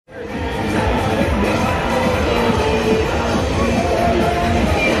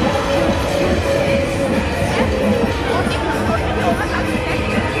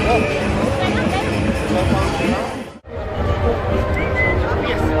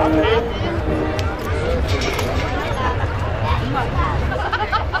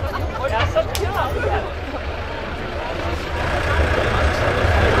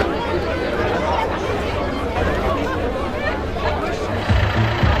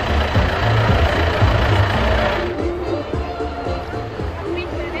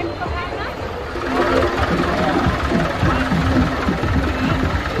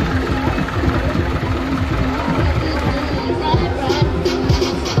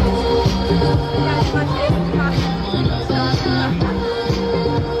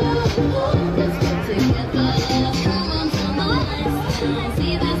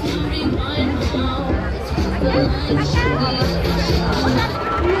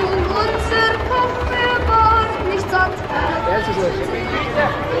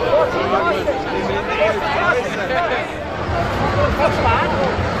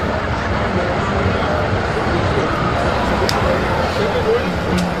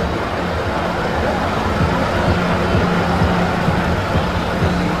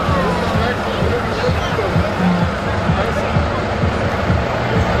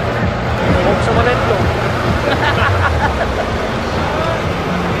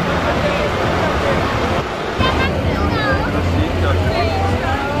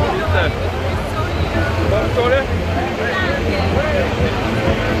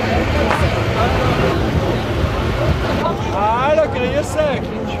Hallo, grüß euch!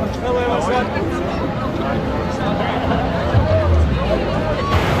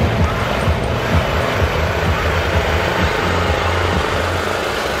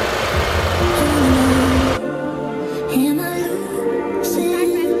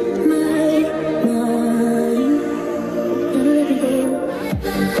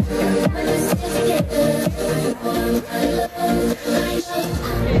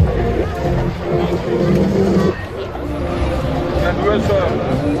 Nur so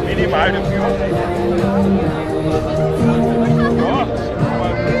minimal dafür.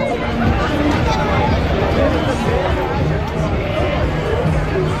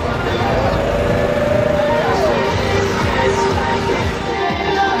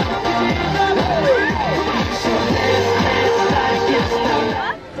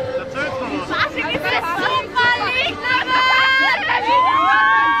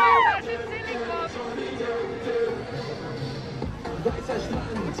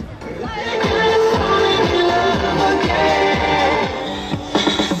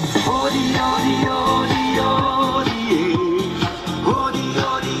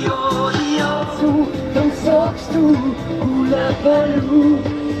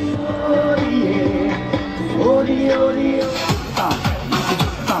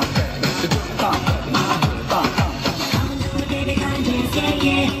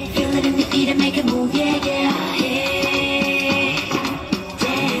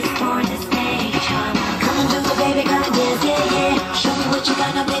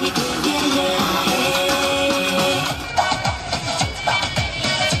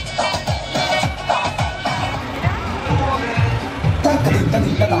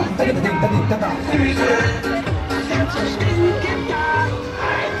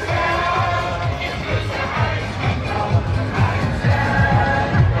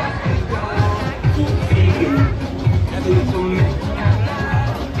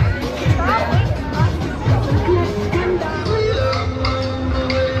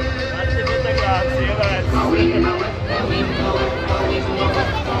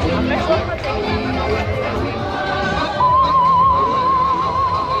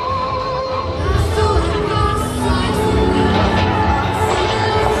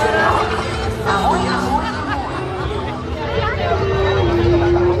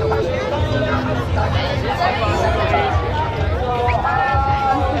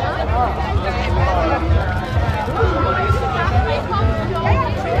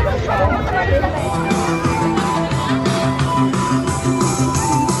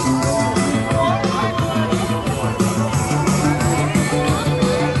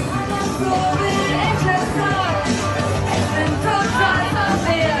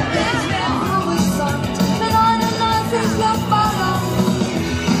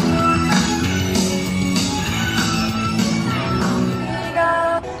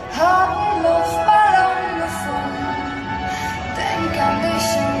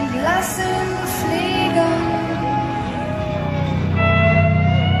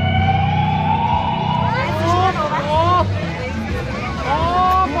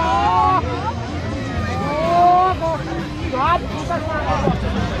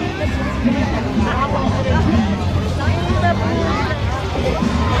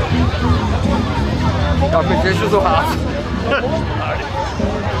 Ja, bin ich schon so hart.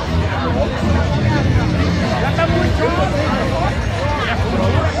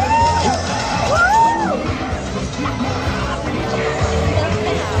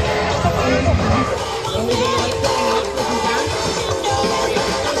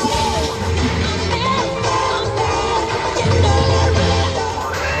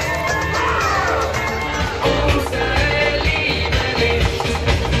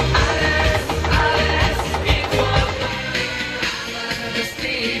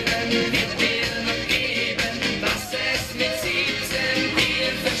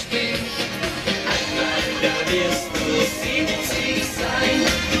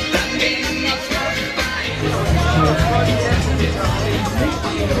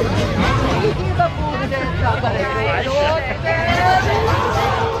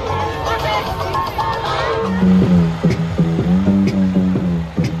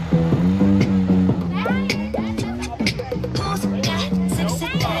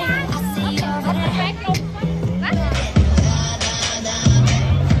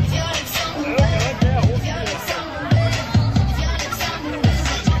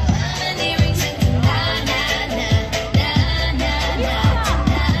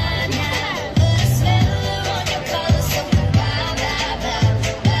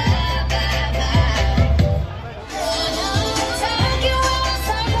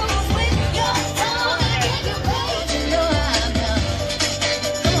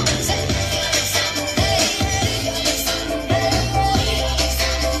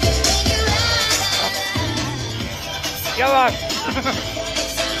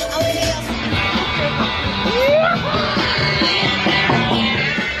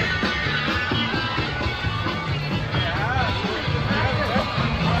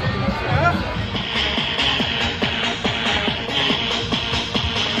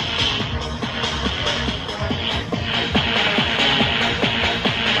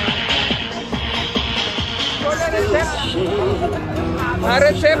 Ein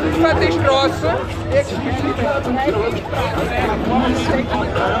Rezept für die Straße. Da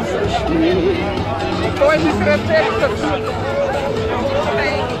ist das Rezept dazu.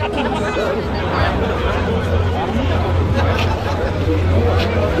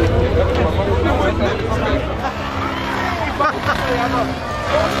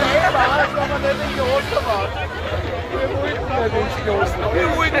 Wir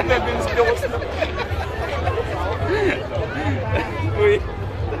wollten nicht ins Kloster. Ui.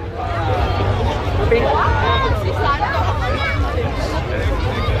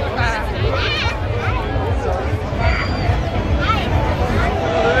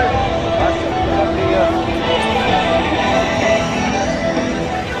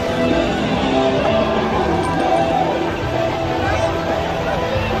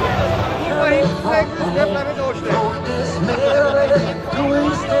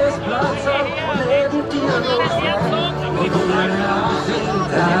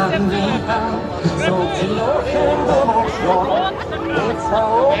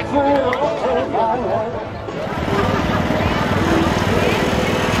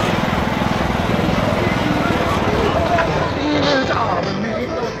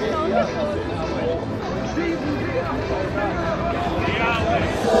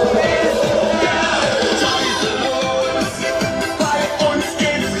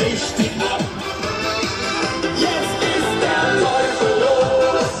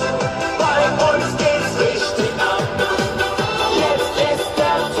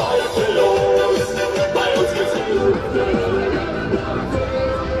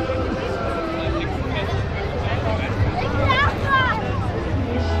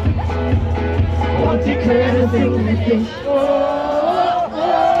 Und die Chöre singen mit dich. Oh,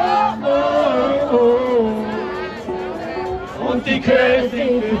 oh, oh, oh. Und die Chöre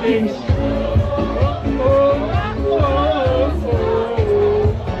singen für dich. Oh, oh, oh,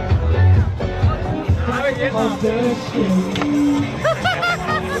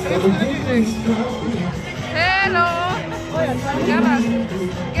 Hello.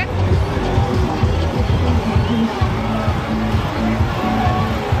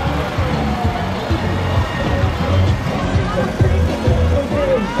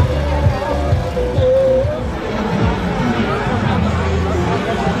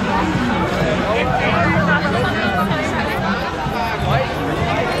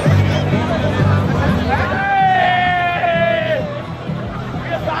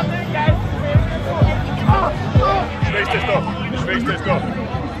 Schwächstes doch.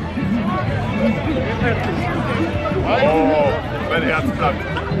 Oh, mein Herz klappt.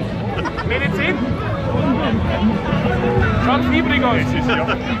 Medizin? Schaut fiebrig aus. Ja.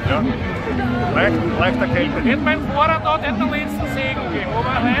 Leicht erkältet. Hätte mein Vorrat da den letzten Segen gegeben,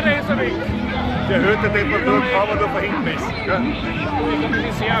 aber heute ist er Die erhöhte Temperatur kann man nur von hinten messen. Gell? Das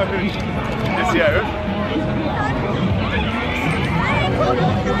ist sehr erhöht. Das ist sehr erhöht.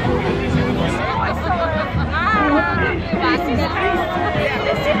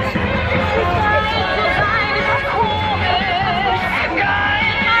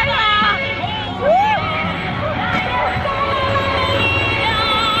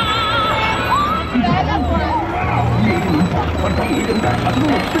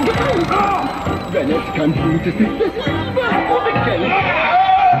 Wenn es kein Blut ist, ist es überhaupt kein.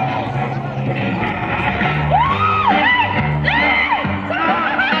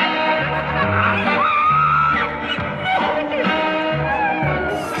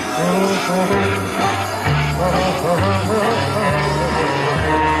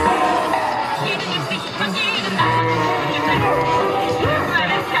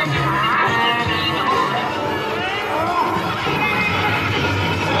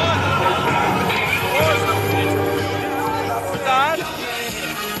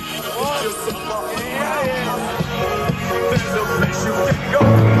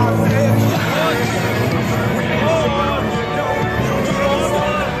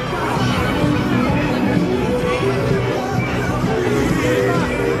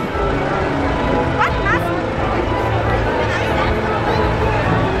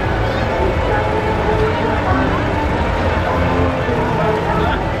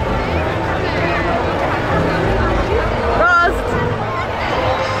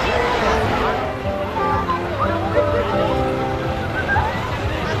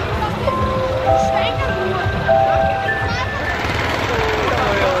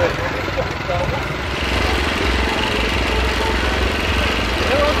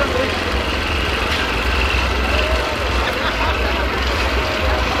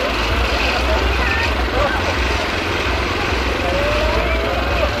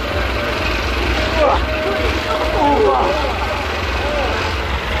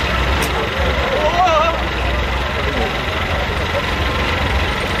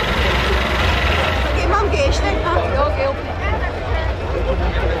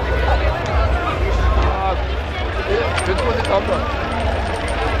 Jetzt muss ich haben.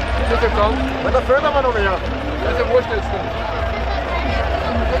 Bitte komm. Weil da fördern wir noch mehr. Das ist ja wurscht jetzt nicht.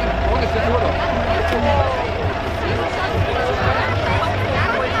 Ohne ist der Urlaub.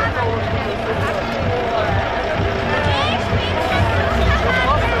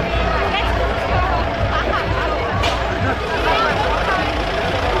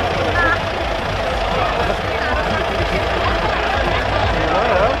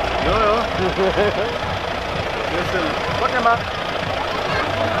 Warte mal.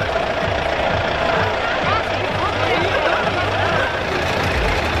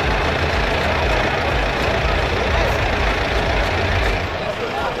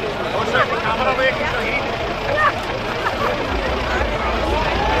 Die Kamera weg, da hinten.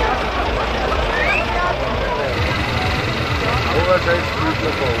 Oberseits gut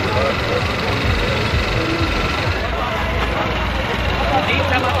davon.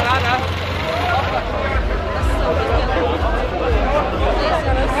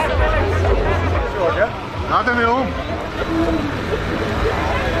 Lade mich um.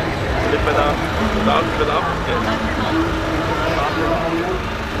 Mit meiner Abgehen.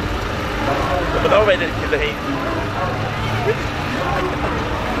 Aber auch wenn ich da hinten.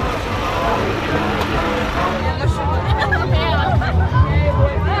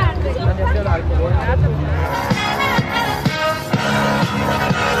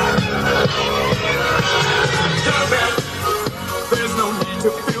 There's no need to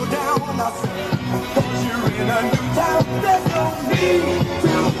feel down. Cause you're in a new town. There's no need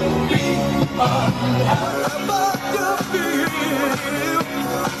to be however you feel.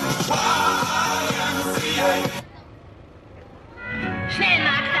 YMCA. Schnell,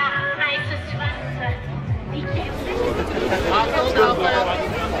 Magda, heißes Wasser. Die Kämpfe.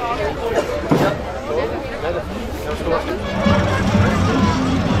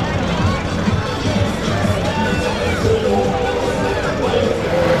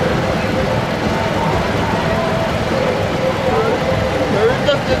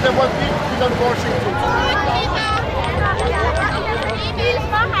 Das ist ja was wie ein Faschingsumzug.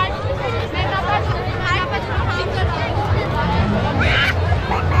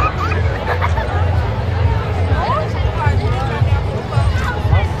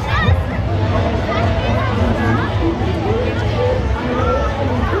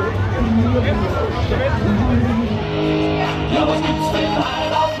 Ja, was gibt's denn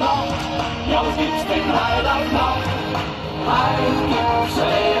Heil auf Blau? Ja, was gibt's denn Heil auf Blau? Heil gibt's,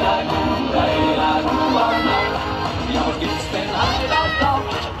 ja, was gibt's denn Heil auf Blau?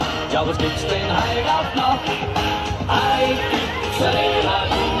 Ja, ja was gibt's denn Heirat noch? Ei gibt's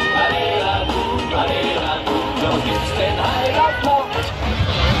Arela-Du, Arela-Du, Arela-Du, ja was gibt's denn Heirat noch?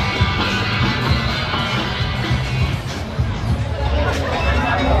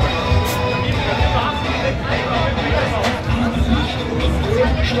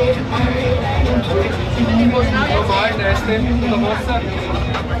 Normal Neste oder Wasser.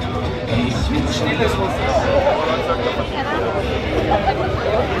 Stilles Wasser.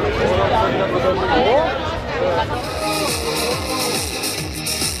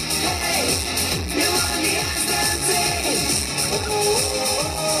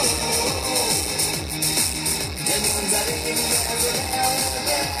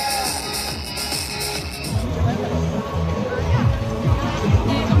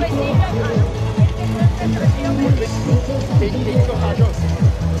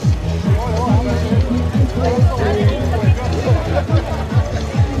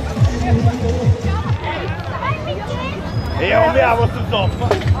 Ja, und wir was zum Saufen.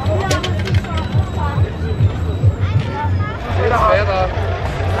 Weiter.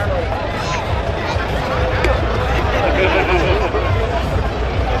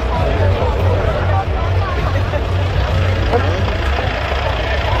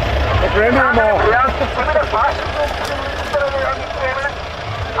 Wenn wir mal erste Lichtenwörther Faschingsumzug mitnehmen,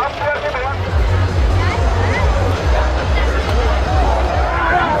 abwärts im Ernst.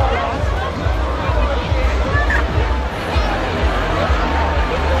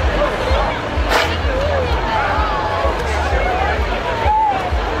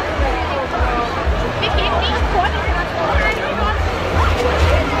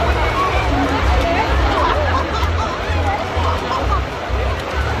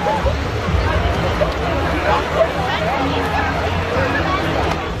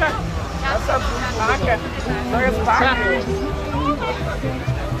 Danke. Sag jetzt danke.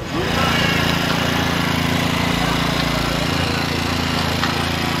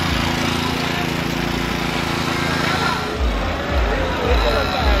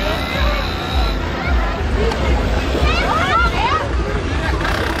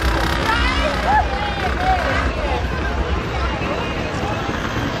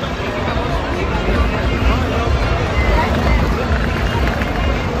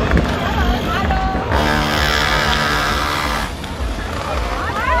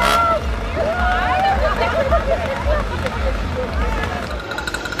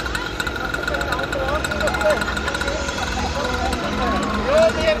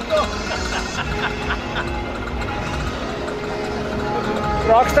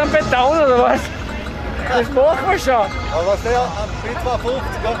 Brauchst du einen Beton oder was? Das machen wir schon. Aber was der am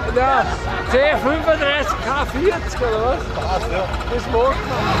B250, Ja, C35 K40 oder was? passt, ja. Das machen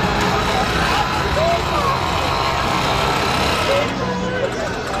wir.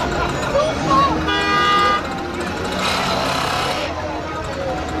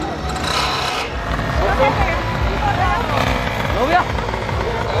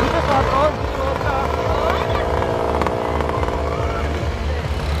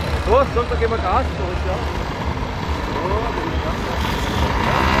 So, sonst gehen wir Gas durch, ja.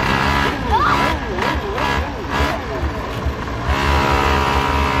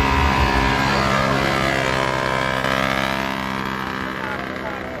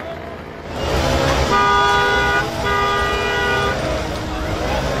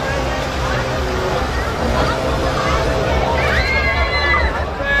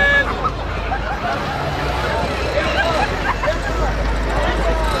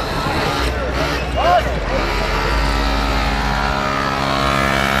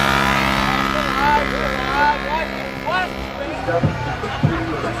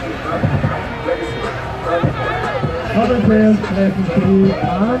 Vorderquer treffen die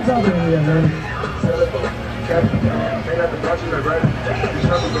Bahnsaberien.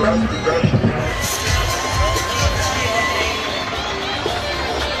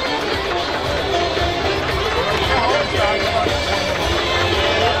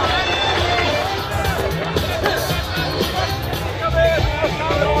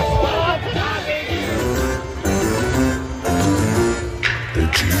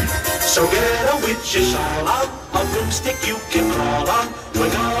 So get a witch's shawl on, a broomstick you can crawl on. We're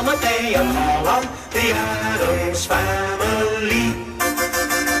gonna pay a call on the Addams Family.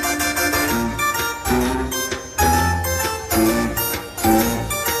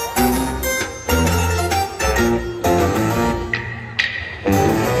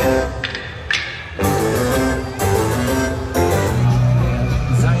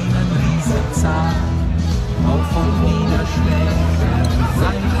 Seinen Riesenzahn auf und nieder schlägt,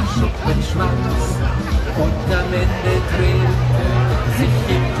 seinen Schuppenschwanz und am Ende dreht sich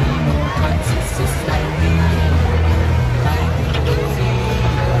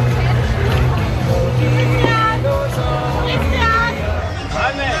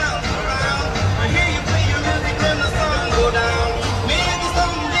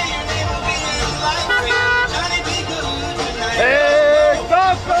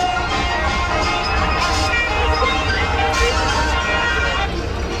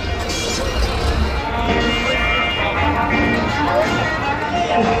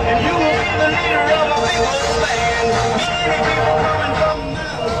man, and you will be the leader of a big old band. Many people coming from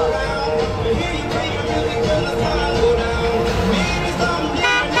miles around to hear you play your music when the sun go down. Maybe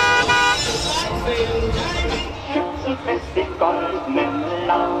someday you'll like saying, Johnny. Schützenfest im goldenen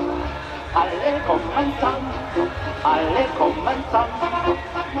Land. Alle kommen zusammen, alle kommen zusammen.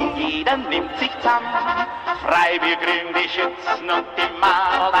 Jeder nimmt sich zusammen. Freibier, grün, die Schützen und die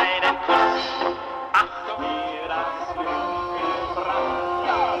Marl einen Kuss. Ach, wie das grüne Brand,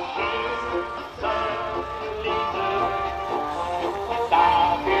 ja, Schützenliebe.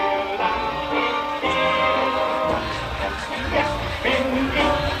 Dafür dank ich dir. Jetzt bin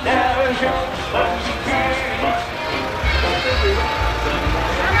ich der Schützenkönig.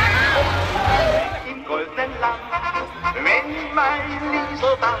 Im goldenen Land, wenn mein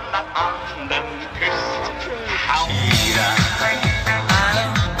Liesel dann an anderen küsst.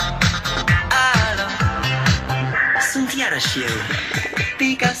 Alo, sunt iarăși eu,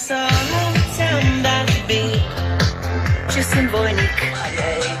 Picasso, ți-am dat beat și sunt voinic.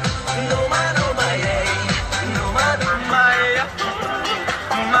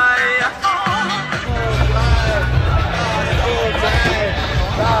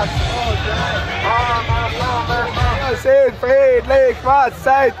 Wir sind friedlich, was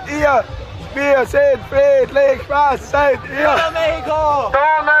seid ihr? Wir sind friedlich, was seid ihr?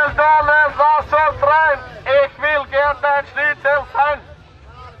 Donald, was soll rein? Ich will gern dein Schnitzel sein.